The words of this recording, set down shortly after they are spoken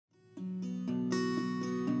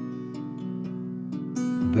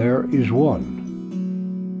There is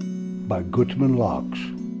One by Gutman Locks.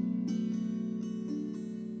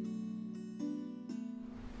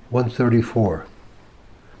 134.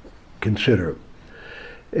 Consider,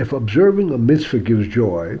 if observing a mitzvah gives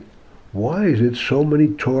joy, why is it so many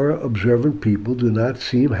Torah-observant people do not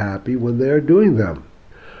seem happy when they are doing them?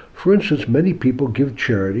 For instance, many people give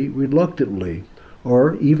charity reluctantly,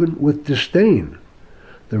 or even with disdain.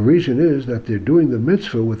 The reason is that they're doing the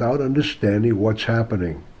mitzvah without understanding what's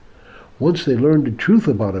happening. Once they learn the truth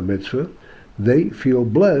about a mitzvah, they feel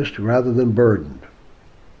blessed rather than burdened.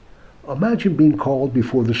 Imagine being called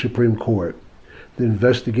before the Supreme Court. The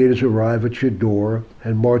investigators arrive at your door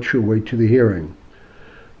and march your way to the hearing.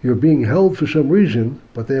 You're being held for some reason,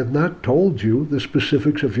 but they have not told you the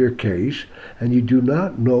specifics of your case, and you do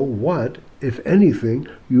not know what, if anything,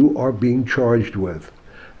 you are being charged with.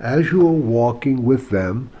 As you are walking with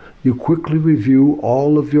them, you quickly review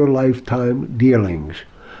all of your lifetime dealings.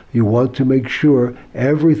 You want to make sure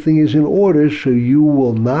everything is in order so you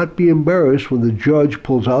will not be embarrassed when the judge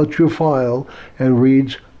pulls out your file and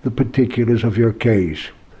reads the particulars of your case.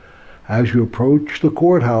 As you approach the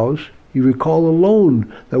courthouse, you recall a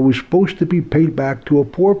loan that was supposed to be paid back to a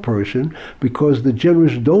poor person because the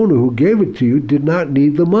generous donor who gave it to you did not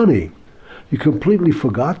need the money. You completely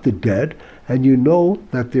forgot the debt, and you know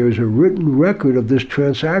that there is a written record of this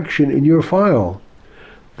transaction in your file.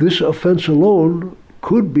 This offense alone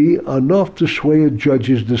could be enough to sway a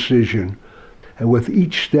judge's decision, and with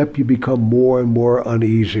each step you become more and more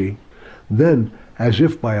uneasy. Then, as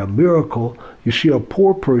if by a miracle, you see a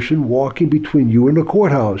poor person walking between you and the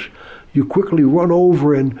courthouse. You quickly run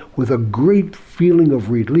over and, with a great feeling of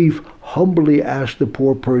relief, humbly ask the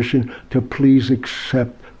poor person to please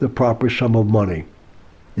accept the proper sum of money.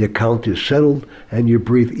 The account is settled, and you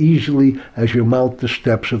breathe easily as you mount the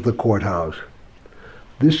steps of the courthouse.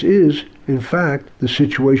 This is, in fact, the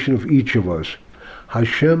situation of each of us.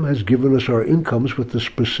 Hashem has given us our incomes with the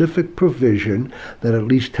specific provision that at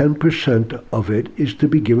least 10% of it is to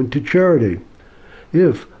be given to charity.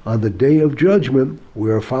 If, on the day of judgment, we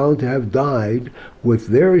are found to have died with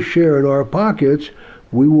their share in our pockets,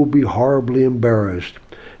 we will be horribly embarrassed.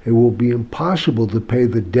 It will be impossible to pay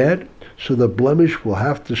the debt, so the blemish will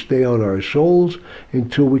have to stay on our souls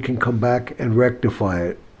until we can come back and rectify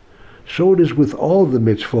it. So it is with all the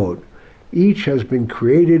mitzvot. Each has been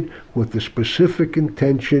created with the specific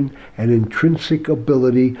intention and intrinsic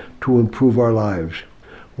ability to improve our lives.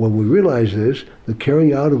 When we realize this, the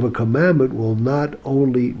carrying out of a commandment will not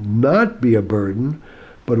only not be a burden,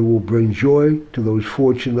 but it will bring joy to those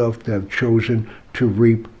fortunate enough to have chosen to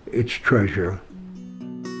reap its treasure.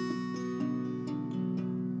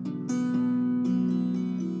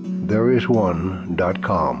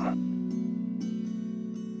 Thereisone.com